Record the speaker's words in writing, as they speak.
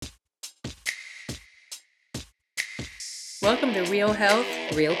Welcome to Real Health,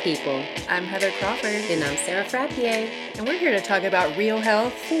 Real people. I'm Heather Crawford. And I'm Sarah Frappier. And we're here to talk about real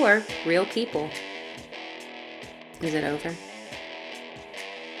health for real people. Is it over?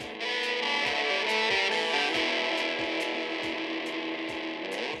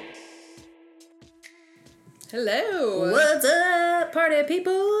 Hello. What's up, party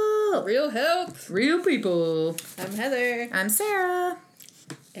people? Real health. Real people. I'm Heather. I'm Sarah.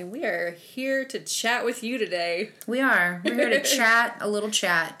 And we are here to chat with you today. We are. We're here to chat, a little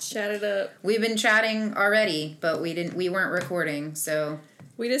chat. Chat it up. We've been chatting already, but we weren't recording, so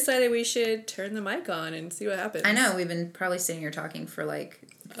we decided we should turn the mic on and see what happens. I know, we've been probably sitting here talking for like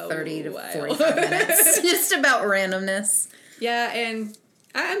 30 to 45 minutes. Just about randomness. Yeah, and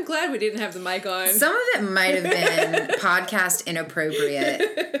I'm glad we didn't have the mic on. Some of it might have been podcast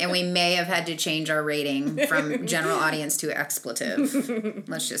inappropriate, and we may have had to change our rating from general audience to expletive.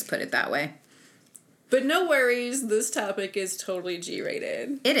 Let's just put it that way. But no worries, this topic is totally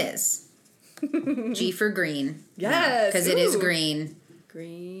G-rated. It is. G for green. Yes. Because it is green.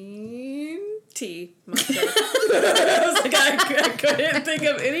 Green tea. I was like, I couldn't think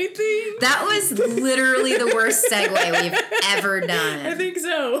of anything. That was literally the worst segue we've ever done. I think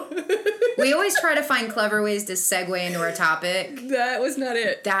so. We always try to find clever ways to segue into our topic. That was not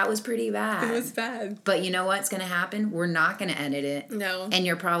it. That was pretty bad. It was bad. But you know what's going to happen? We're not going to edit it. No. And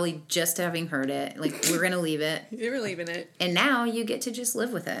you're probably just having heard it. Like, we're going to leave it. You're leaving it. And now you get to just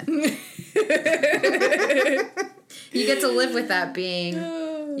live with it. You get to live with that being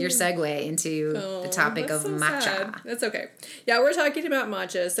your segue into the topic of matcha. Sad. That's okay. Yeah, we're talking about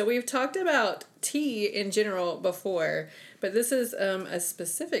matcha. So we've talked about tea in general before, but this is a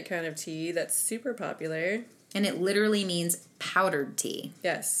specific kind of tea that's super popular. And it literally means powdered tea.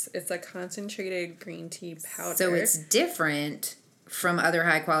 Yes, it's a concentrated green tea powder. So it's different from other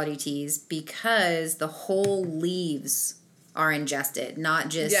high quality teas because the whole leaves are ingested, not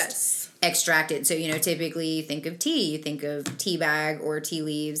just extracted. So, typically you think of tea, you think of tea bag or tea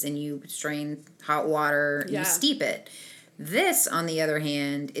leaves, and you strain hot water and you steep it. This, on the other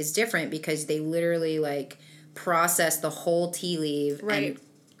hand, is different because they literally process the whole tea leaf and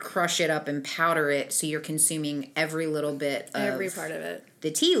crush it up and powder it, so you're consuming every little bit of every part of it.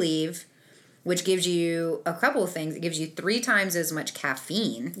 The tea leaf, which gives you a couple of things. It gives you 3 times as much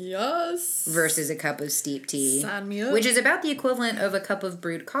caffeine. Yes. Versus a cup of steep tea. Sign me up. Which is about the equivalent of a cup of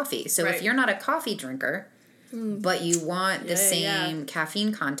brewed coffee. So if you're not a coffee drinker, but you want the same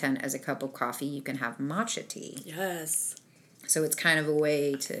caffeine content as a cup of coffee, you can have matcha tea. Yes. So it's kind of a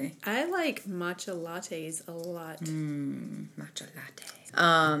way to... I like matcha lattes a lot. Matcha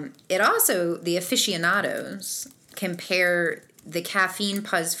latte. It also, the aficionados compare the caffeine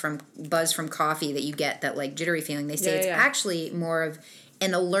buzz from coffee that you get, that jittery feeling. They say it's actually more of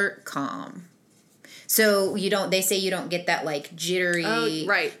an alert calm. So they say you don't get that jittery. Oh,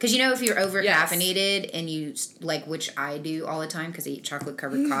 right. Because if you're over caffeinated and you which I do all the time because I eat chocolate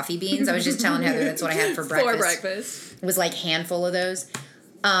covered coffee beans. I was just telling Heather that's what I had for breakfast. For breakfast. It was handful of those.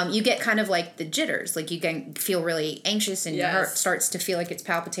 You get kind of the jitters. You can feel really anxious and your heart starts to feel like it's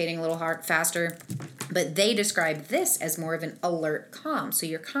palpitating a little faster. But they describe this as more of an alert calm. So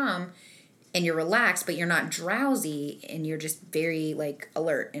you're calm and you're relaxed, but you're not drowsy and you're just very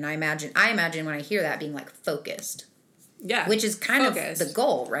alert. And I imagine when I hear that being focused. Yeah. Which is kind of the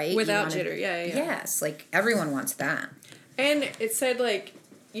goal, right? Without jitter, yeah. Yes, everyone wants that. And it said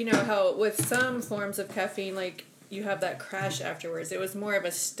how with some forms of caffeine, you have that crash afterwards. It was more of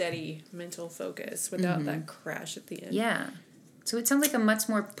a steady mental focus without that crash at the end. Yeah. So it sounds like a much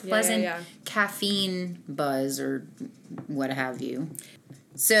more pleasant caffeine buzz or what have you.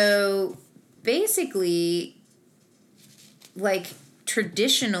 So basically,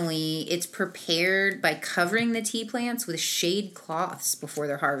 traditionally, it's prepared by covering the tea plants with shade cloths before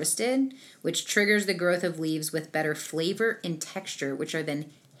they're harvested, which triggers the growth of leaves with better flavor and texture, which are then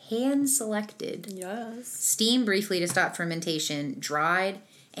hand-selected. Yes. Steamed briefly to stop fermentation, dried,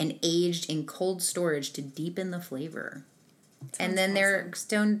 and aged in cold storage to deepen the flavor. And then they're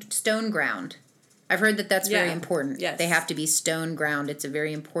stone ground. I've heard that's very important. Yes. They have to be stone ground. It's a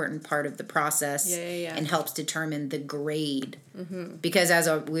very important part of the process and helps determine the grade. Mm-hmm. Because as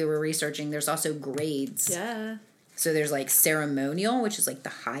we were researching, there's also grades. Yeah. So there's ceremonial, which is the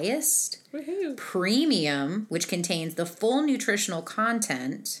highest. Woohoo. Premium, which contains the full nutritional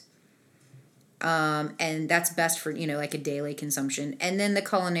content. And that's best for, a daily consumption. And then the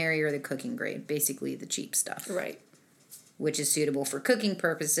culinary or the cooking grade, basically the cheap stuff. Right. Which is suitable for cooking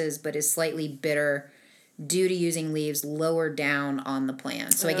purposes, but is slightly bitter due to using leaves lower down on the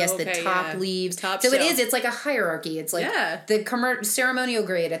plant. So I guess the top leaves. Top so shelf. it is. It's like a hierarchy. It's the ceremonial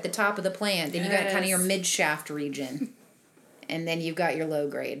grade at the top of the plant. Then you got kind of your mid-shaft region. And then you've got your low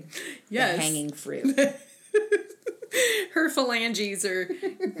grade. Yes. The hanging fruit. Her phalanges are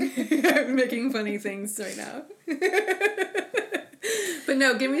making funny things right now. But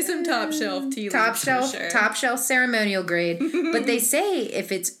no, give me some top shelf tea leaves. Top shelf ceremonial grade. But they say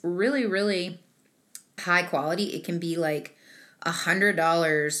if it's really, really high quality, it can be like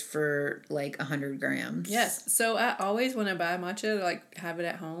 $100 for like 100 grams. Yes. So I always want to buy matcha to like have it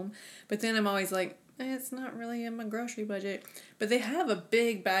at home, but then I'm always like, it's not really in my grocery budget. But they have a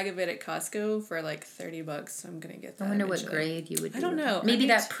big bag of it at Costco for like $30. So I'm gonna get that. I wonder what grade you would do. I don't know. Maybe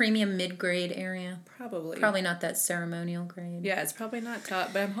that premium mid-grade area. Probably not that ceremonial grade. Yeah, it's probably not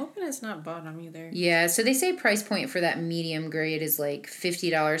top, but I'm hoping it's not bottom either. Yeah, so they say price point for that medium grade is like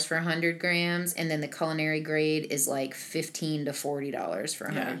 $50 for 100 grams, and then the culinary grade is like $15 to $40 for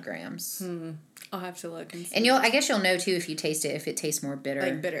 100 grams. I'll have to look and see. And I guess you'll know too if you taste it, if it tastes more bitter.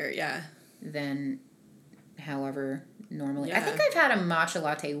 Like bitter, yeah. Than however normally. Yeah. I think I've had a matcha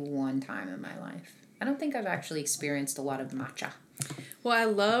latte one time in my life. I don't think I've actually experienced a lot of matcha. Well, I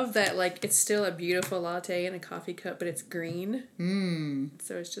love that, like, it's still a beautiful latte in a coffee cup, but it's green.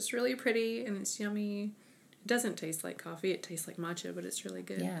 So it's just really pretty, and it's yummy. It doesn't taste like coffee. It tastes like matcha, but it's really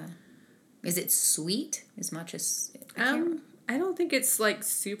good. Yeah. Is it sweet? Is matcha... I don't think it's, like,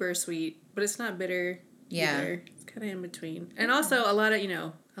 super sweet, but it's not bitter either. It's kind of in between. And also, a lot of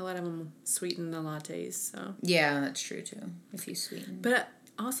them sweeten the lattes, so... Yeah, that's true, too, if you sweeten. But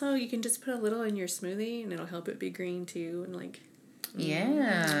also, you can just put a little in your smoothie, and it'll help it be green, too, and, like...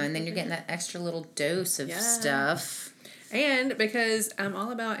 Yeah, and then you're getting that extra little dose of stuff. And because I'm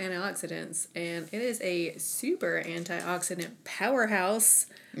all about antioxidants, and it is a super antioxidant powerhouse,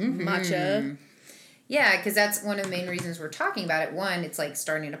 matcha. Yeah, because that's one of the main reasons we're talking about it. One, it's like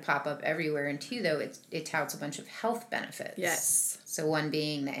starting to pop up everywhere, and two, though, it touts a bunch of health benefits. Yes. So one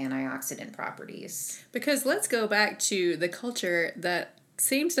being the antioxidant properties. Because let's go back to the culture that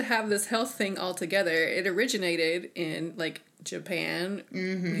seems to have this health thing all together. It originated in, like, Japan,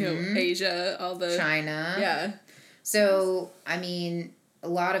 Asia, all the... China. Yeah. So, I mean, a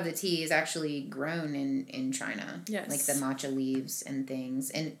lot of the tea is actually grown in China. Yes. Like the matcha leaves and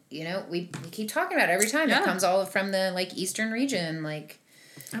things. And, we keep talking about it every time. It comes all from the, like, eastern region. Like,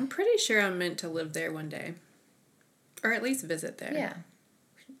 I'm pretty sure I'm meant to live there one day. Or at least visit there. Yeah.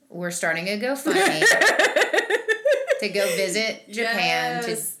 We're starting a GoFundMe. To go visit Japan.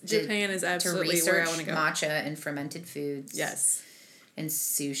 Yes. Japan is absolutely where I want to go. Matcha and fermented foods. Yes. And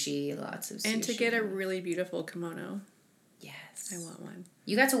sushi, lots of sushi. And to get a really beautiful kimono. Yes. I want one.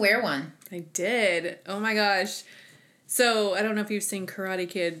 You got to wear one. I did. Oh my gosh. So, I don't know if you've seen Karate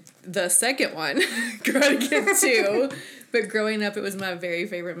Kid, the second one, Karate Kid 2, but growing up it was my very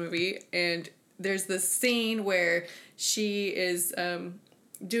favorite movie, and there's this scene where she is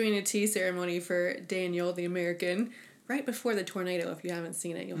doing a tea ceremony for Daniel, the American, right before the tornado. If you haven't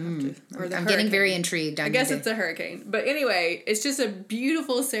seen it, you'll have to. Or the I'm hurricane. Getting very intrigued. I guess it's a hurricane. But anyway, it's just a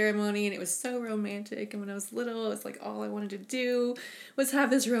beautiful ceremony, and it was so romantic. And when I was little, it was like all I wanted to do was have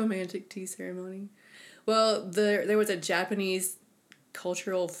this romantic tea ceremony. Well, there was a Japanese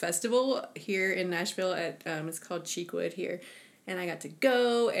cultural festival here in Nashville at it's called Cheekwood here. And I got to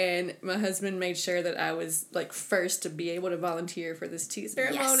go, and my husband made sure that I was, like, first to be able to volunteer for this tea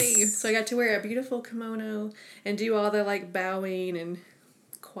ceremony. Yes. So I got to wear a beautiful kimono and do all the, like, bowing and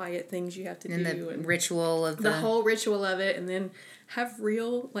quiet things you have to do. And the ritual of the whole ritual of it, and then have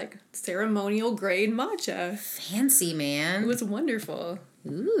real, like, ceremonial grade matcha. Fancy, man. It was wonderful.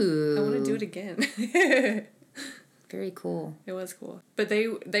 Ooh. I want to do it again. Very cool. It was cool. But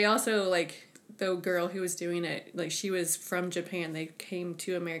they also, like... The girl who was doing it, like, she was from Japan. They came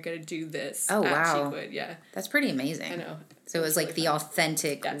to America to do this. Oh, wow. Cheekwood, yeah. That's pretty amazing. I know. So it was like really the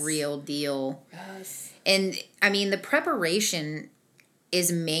authentic, real deal. Yes. And, I mean, the preparation is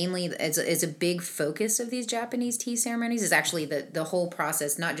mainly, is a big focus of these Japanese tea ceremonies, is actually the whole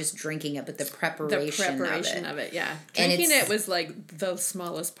process, not just drinking it, but the preparation of it, yeah. Drinking it was, like, the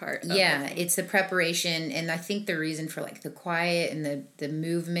smallest part of it. It's the preparation, and I think the reason for, like, the quiet and the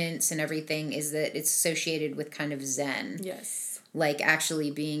movements and everything is that it's associated with kind of Zen. Yes. Like, actually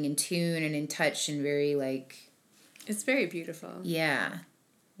being in tune and in touch and very, like... It's very beautiful. Yeah.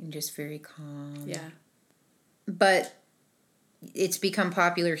 And just very calm. Yeah. But... It's become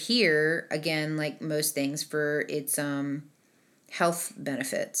popular here, again, like most things, for its health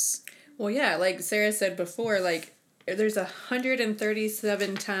benefits. Well, yeah, like Sarah said before, like, there's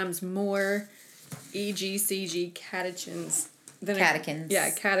 137 times more EGCG catechins than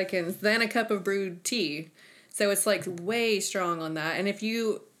catechins than a cup of brewed tea. So it's, like, way strong on that. And if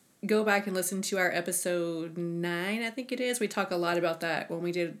you go back and listen to our episode 9, I think it is, we talk a lot about that when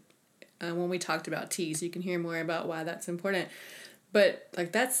we did when we talked about tea, so you can hear more about why that's important. But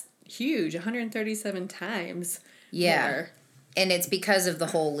like that's huge, 137 times. Yeah. More. And it's because of the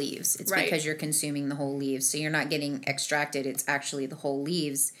whole leaves. It's because you're consuming the whole leaves. So you're not getting extracted. It's actually the whole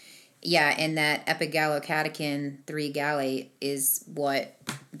leaves. Yeah, and that epigallocatechin 3-gallate is what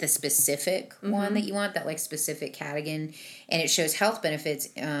the specific one that you want, that like specific catechin. And it shows health benefits,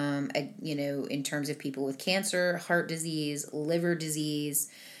 in terms of people with cancer, heart disease, liver disease,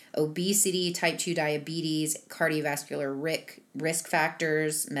 obesity, type 2 diabetes, cardiovascular risk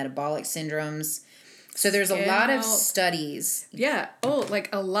factors, metabolic syndromes. So there's a lot of studies. Yeah. Oh, like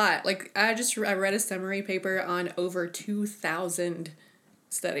a lot. Like I read a summary paper on over 2,000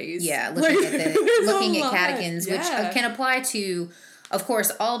 studies. Yeah, looking at catechins, which can apply to, of course,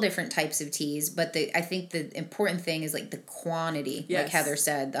 all different types of teas. But I think the important thing is like the quantity. Yes. Like Heather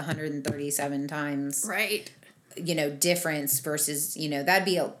said, the 137 times. Right. Difference versus, that'd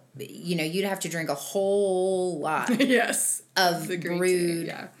be you'd have to drink a whole lot. Yes. Of the brewed.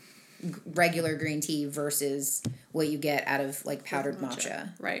 Tea, regular green tea versus what you get out of like powdered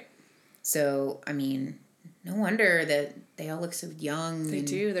matcha. Right. So, I mean, no wonder that they all look so young. They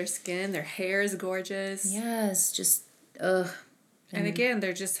do. Their skin, their hair is gorgeous. Yes, just ugh. And again,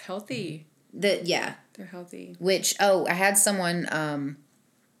 they're just healthy. They're healthy. Which I had someone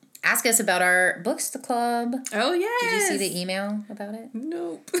ask us about our books club. Oh, yes. Did you see the email about it?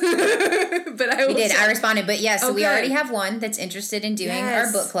 Nope. But We did. I responded. But yes, so we already have one that's interested in doing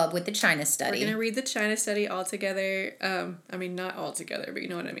our book club with the China study. We're going to read the China study all together. Not all together, but you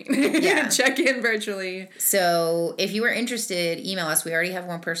know what I mean. Yeah. Check in virtually. So if you were interested, email us. We already have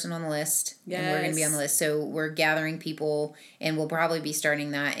one person on the list. Yes. And we're going to be on the list. So we're gathering people, and we'll probably be starting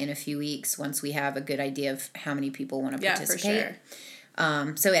that in a few weeks once we have a good idea of how many people want to participate. Yeah, for sure.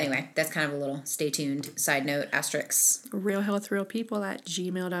 So anyway, that's kind of a little stay tuned side note, asterisk.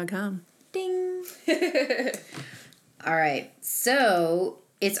 realhealthrealpeople@gmail.com. Ding. All right. So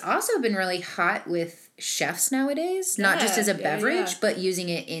it's also been really hot with chefs nowadays, not just as a beverage, but using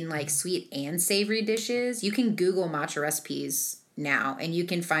it in like sweet and savory dishes. You can Google matcha recipes now, and you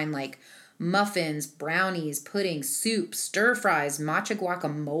can find like muffins, brownies, pudding, soup, stir fries, matcha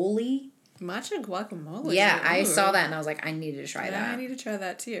guacamole. Matcha guacamole. Yeah, I saw that and I was like, I need to try that. I need to try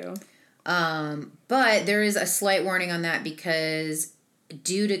that too. But there is a slight warning on that because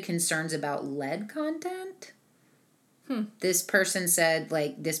due to concerns about lead content, this person said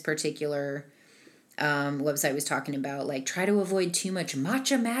like this particular website was talking about like try to avoid too much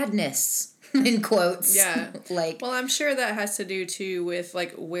matcha madness. In quotes. Yeah. Well, I'm sure that has to do too with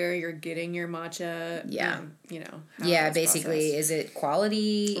like where you're getting your matcha. Yeah. How basically, processed. Is it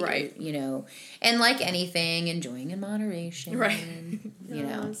quality? Right. And like anything, enjoying in moderation. Right.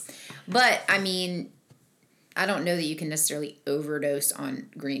 But I mean, I don't know that you can necessarily overdose on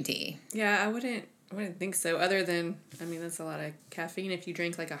green tea. Yeah, I wouldn't think so. Other than, that's a lot of caffeine if you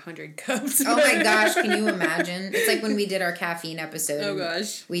drink like 100 cups. Oh my gosh, can you imagine? It's like when we did our caffeine episode. Oh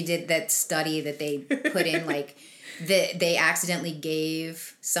gosh. We did that study that they put in like, they accidentally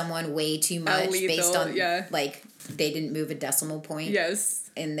gave someone way too much based on like they didn't move a decimal point. Yes.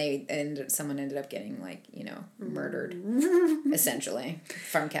 And someone ended up getting like, murdered essentially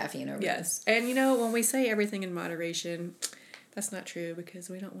from caffeine overdose. Yes. And when we say everything in moderation, that's not true because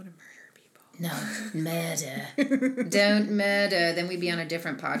we don't want to murder. No, murder. Don't murder. Then we'd be on a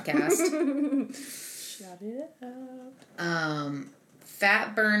different podcast. Shut it up.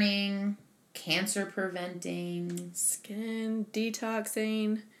 Fat burning, cancer preventing, skin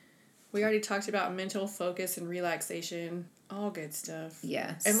detoxing. We already talked about mental focus and relaxation. All good stuff.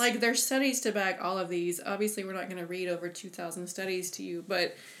 Yes. And like there's studies to back all of these. Obviously, we're not going to read over 2,000 studies to you,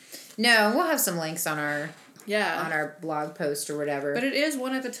 but no, we'll have some links on our blog post or whatever. But it is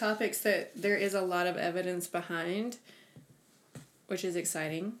one of the topics that there is a lot of evidence behind, which is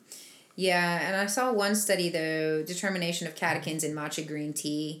exciting. Yeah, and I saw one study, though, determination of catechins in matcha green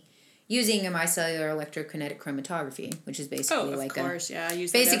tea using a micellar electrokinetic chromatography, which is basically I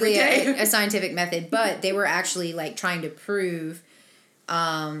use basically that every day. a scientific method, but they were actually like trying to prove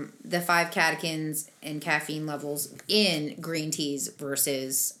the 5 catechins and caffeine levels in green teas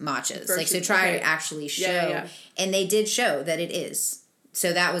versus matchas. To actually show. Yeah. And they did show that it is.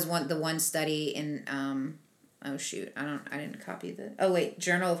 So that was the one study in, I didn't copy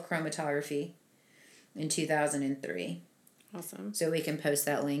Journal of Chromatography in 2003. Awesome. So we can post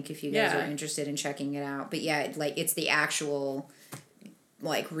that link if you guys are interested in checking it out. But yeah, like it's the actual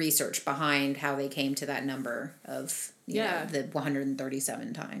research behind how they came to that number of the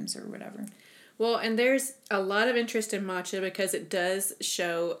 137 times or whatever. Well, and there's a lot of interest in matcha because it does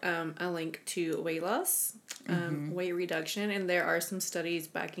show a link to weight loss, weight reduction, and there are some studies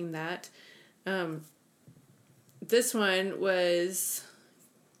backing that. This one was,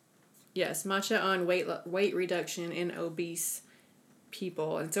 yes, matcha on weight reduction in obese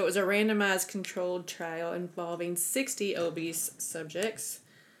people. And so it was a randomized controlled trial involving 60 obese subjects.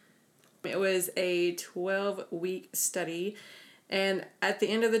 It was a 12-week study. And at the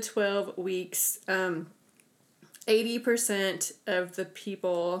end of the 12 weeks, 80% of the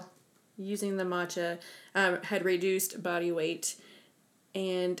people using the matcha had reduced body weight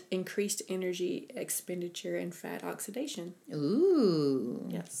and increased energy expenditure and fat oxidation. Ooh.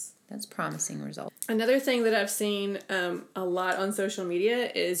 Yes. That's promising result. Another thing that I've seen a lot on social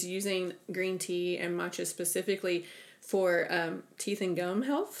media is using green tea and matcha specifically for teeth and gum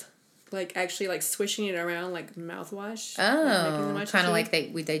health. Like actually like swishing it around like mouthwash. Oh, kind of like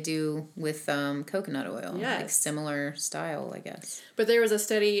they do with coconut oil. Yes. Like similar style, I guess. But there was a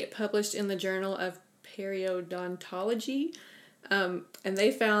study published in the Journal of Periodontology, and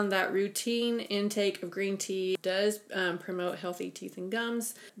they found that routine intake of green tea does promote healthy teeth and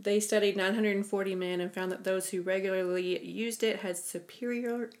gums. They studied 940 men and found that those who regularly used it had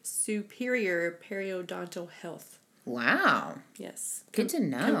superior periodontal health. Wow. Yes. Good to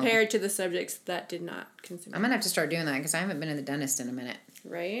know. Compared to the subjects that did not consume it. I'm going to have to start doing that because I haven't been to the dentist in a minute.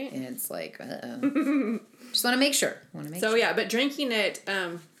 Right? And it's like, just want to make sure. So, yeah, but drinking it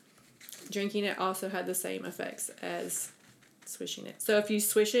also had the same effects as swishing it. So if you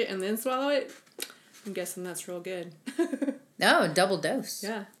swish it and then swallow it, I'm guessing that's real good. No, double dose.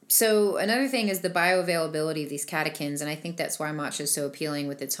 Yeah. So another thing is the bioavailability of these catechins, and I think that's why matcha is so appealing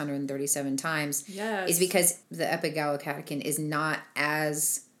with its 137 times. Yes. Is because the epigallocatechin is not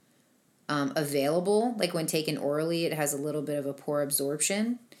as available. Like when taken orally, it has a little bit of a poor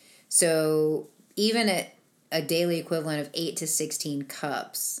absorption. So even at a daily equivalent of 8 to 16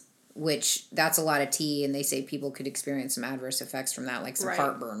 cups, which that's a lot of tea, and they say people could experience some adverse effects from that, like some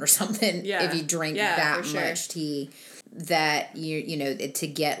heartburn or something if you drink that much tea. That you know to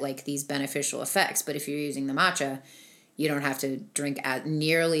get like these beneficial effects, but if you're using the matcha, you don't have to drink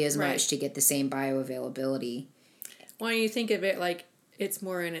nearly as much to get the same bioavailability. When you think of it, like it's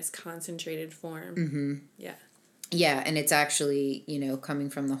more in its concentrated form. Mm-hmm. Yeah, and it's actually coming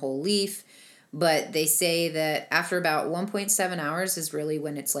from the whole leaf. But they say that after about 1.7 hours is really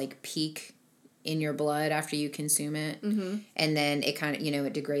when it's like peak in your blood after you consume it, and then it kind of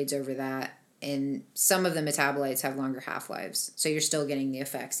it degrades over that. And some of the metabolites have longer half-lives. So you're still getting the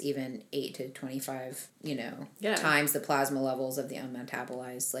effects even 8 to 25, times the plasma levels of the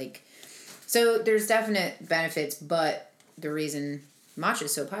unmetabolized. So there's definite benefits, but the reason matcha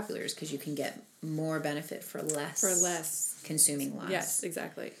is so popular is because you can get more benefit for less. Consuming less. Yes,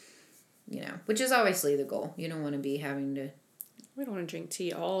 exactly. Which is obviously the goal. You don't want to be having to... We don't want to drink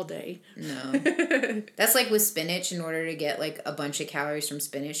tea all day. No. That's like with spinach. In order to get like a bunch of calories from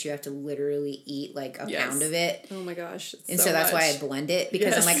spinach, you have to literally eat like a pound of it. Oh my gosh. And so that's why I blend it,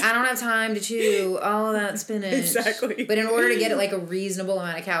 because I'm like, I don't have time to chew all of that spinach. Exactly. But in order to get it like a reasonable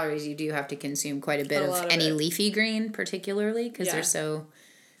amount of calories, you do have to consume quite a bit of any leafy green, particularly, because they're so...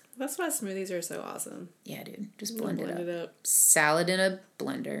 That's why smoothies are so awesome. Yeah, dude. Just blend it up. Salad in a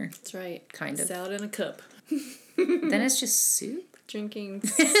blender. That's right. Kind of. Salad in a cup. Then it's just soup? Drinking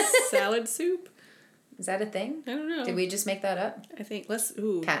salad soup? Is that a thing? I don't know. Did we just make that up? I think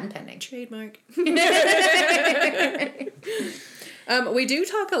patent pending. Trademark. We do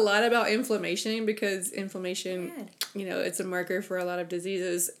talk a lot about inflammation because inflammation, it's a marker for a lot of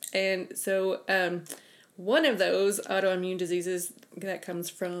diseases. And so one of those autoimmune diseases that comes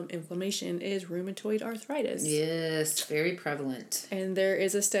from inflammation is rheumatoid arthritis. Yes, very prevalent. And there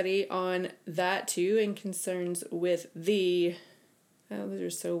is a study on that too, and concerns with the, those are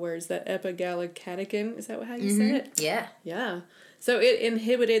so words, that epigallocatechin, is that how you said it? Yeah. Yeah. So it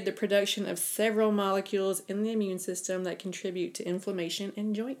inhibited the production of several molecules in the immune system that contribute to inflammation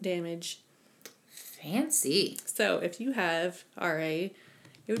and joint damage. Fancy. So if you have RA, it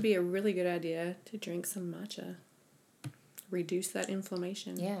would be a really good idea to drink some matcha. Reduce that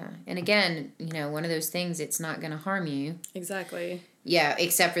inflammation. Yeah. And again, one of those things, it's not going to harm you. Exactly. Yeah,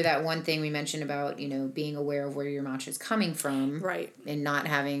 except for that one thing we mentioned about, being aware of where your matcha is coming from. Right. And not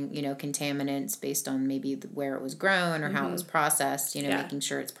having, contaminants based on maybe where it was grown or how it was processed, making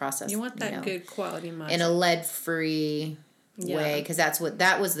sure it's processed. You want that good quality matcha. In a lead-free way, because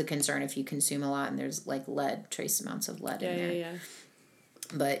that was the concern if you consume a lot and there's like trace amounts of lead in there. Yeah.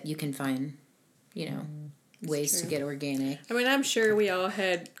 But you can find, ways to get organic. I mean, I'm sure we all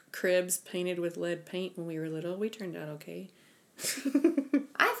had cribs painted with lead paint when we were little. We turned out okay.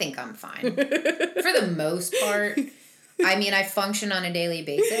 I think I'm fine. For the most part. I mean, I function on a daily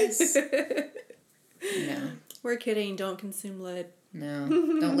basis. No. We're kidding. Don't consume lead. No.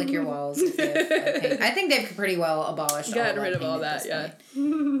 Don't lick your walls. If you have paint. I think they've pretty well abolished Gotten rid of all that, yeah.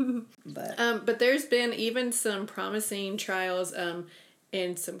 But there's been even some promising trials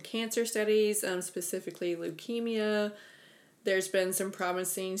in some cancer studies, specifically leukemia. There's been some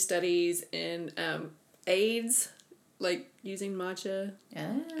promising studies in AIDS, like using matcha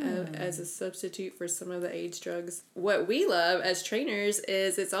as a substitute for some of the AIDS drugs. What we love as trainers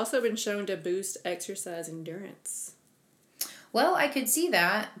is it's also been shown to boost exercise endurance. Well, I could see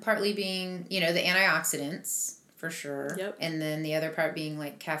that, partly being, the antioxidants, for sure. Yep. And then the other part being,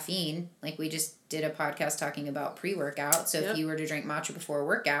 like, caffeine. Like, we just did a podcast talking about pre-workout. So if you were to drink matcha before a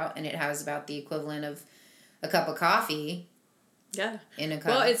workout, and it has about the equivalent of a cup of coffee... Yeah. In a cup.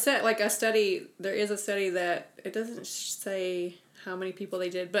 Well, it's said, like, there is a study that, it doesn't say how many people they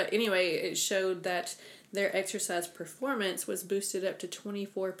did, but anyway, it showed that their exercise performance was boosted up to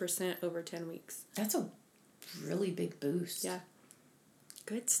 24% over 10 weeks. That's a really big boost. Yeah.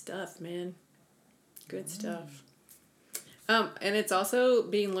 Good stuff, man. Good stuff. And it's also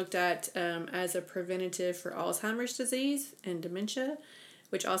being looked at as a preventative for Alzheimer's disease and dementia,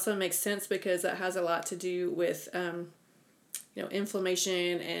 which also makes sense because that has a lot to do with...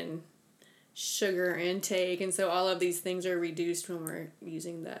 inflammation and sugar intake. And so all of these things are reduced when we're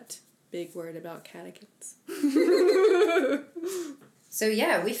using that big word about catechins. So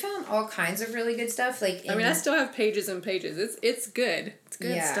yeah, we found all kinds of really good stuff. Like, I still have pages and pages. It's good. It's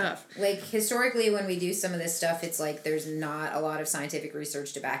good stuff. Like, historically, when we do some of this stuff, it's like there's not a lot of scientific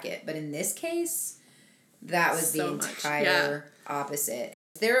research to back it. But in this case, that was the entire opposite.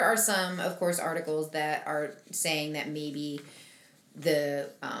 There are some, of course, articles that are saying that maybe the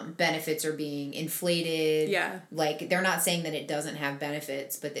benefits are being inflated. Yeah. Like, they're not saying that it doesn't have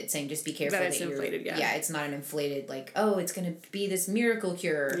benefits, but it's saying just be careful that it's inflated, yeah, it's not an inflated, like, oh, it's going to be this miracle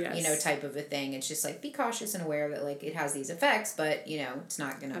cure, type of a thing. It's just, like, be cautious and aware that, like, it has these effects, but, it's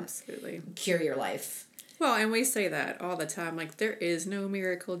not going to cure your life. Well, and we say that all the time. Like, there is no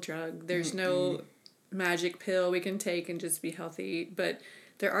miracle drug. There's no magic pill we can take and just be healthy, but...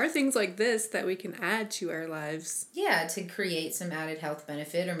 There are things like this that we can add to our lives. Yeah, to create some added health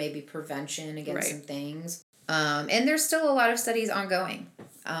benefit or maybe prevention against some things. And there's still a lot of studies ongoing.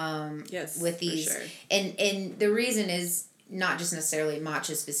 Yes, with these. For sure. And the reason is not just necessarily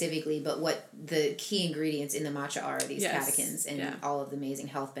matcha specifically, but what the key ingredients in the matcha are, these catechins and all of the amazing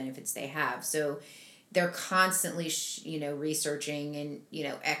health benefits they have. So they're constantly, researching and,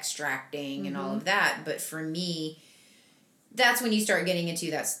 extracting and all of that. But for me... That's when you start getting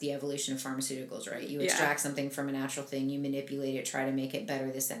into, that's the evolution of pharmaceuticals, right? You extract something from a natural thing, you manipulate it, try to make it better,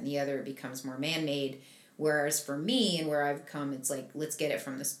 this, that, and the other. It becomes more man-made. Whereas for me and where I've come, it's like, let's get it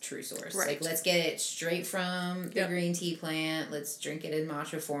from the true source. Right. Like, let's get it straight from the green tea plant. Let's drink it in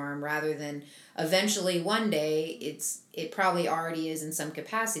matcha form rather than eventually one day it probably already is in some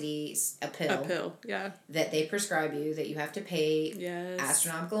capacity a pill. That they prescribe you that you have to pay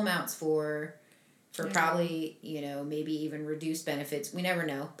astronomical amounts for probably, maybe even reduced benefits. We never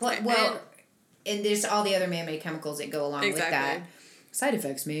know. And there's all the other man-made chemicals that go along with that. Side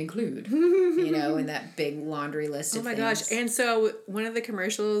effects may include, in that big laundry list of things. Oh my gosh. And so one of the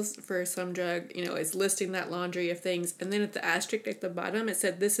commercials for some drug, is listing that laundry of things. And then at the asterisk at the bottom, it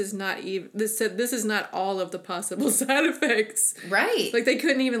said, this is not all of the possible side effects. Right. Like, they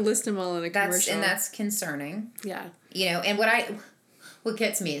couldn't even list them all in a commercial. And that's concerning. Yeah. And what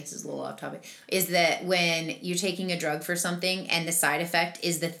gets me, this is a little off topic, is that when you're taking a drug for something and the side effect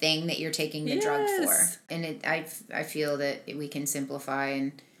is the thing that you're taking the drug for. And I feel that we can simplify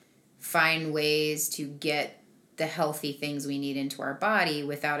and find ways to get the healthy things we need into our body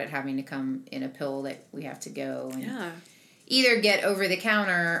without it having to come in a pill that we have to go and either get over the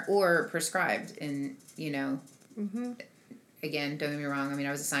counter or prescribed. And, again, don't get me wrong. I mean,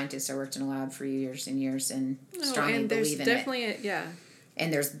 I was a scientist. I worked in a lab for years and years and strongly believe in it.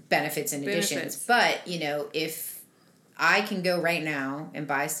 And there's benefits and additions. But, if I can go right now and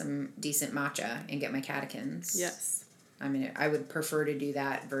buy some decent matcha and get my catechins. Yes. I mean, I would prefer to do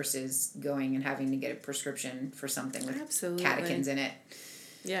that versus going and having to get a prescription for something with catechins in it.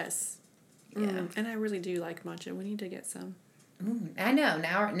 Yes. Yeah. And I really do like matcha. We need to get some. I know.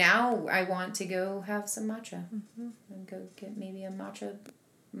 Now I want to go have some matcha. And go get maybe a matcha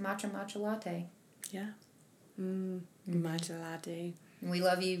latte. Yeah. Matcha latte. We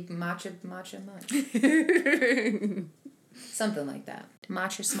love you, matcha much. Something like that.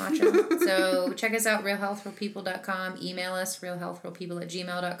 Matcha smatcha. So check us out, realhealthrealpeople.com. Email us,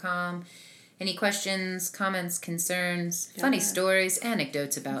 realhealthrealpeople@gmail.com. Any questions, comments, concerns, funny stories,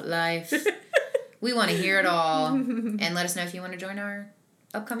 anecdotes about life? We want to hear it all. And let us know if you want to join our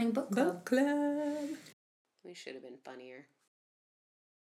upcoming book club. We should have been funnier.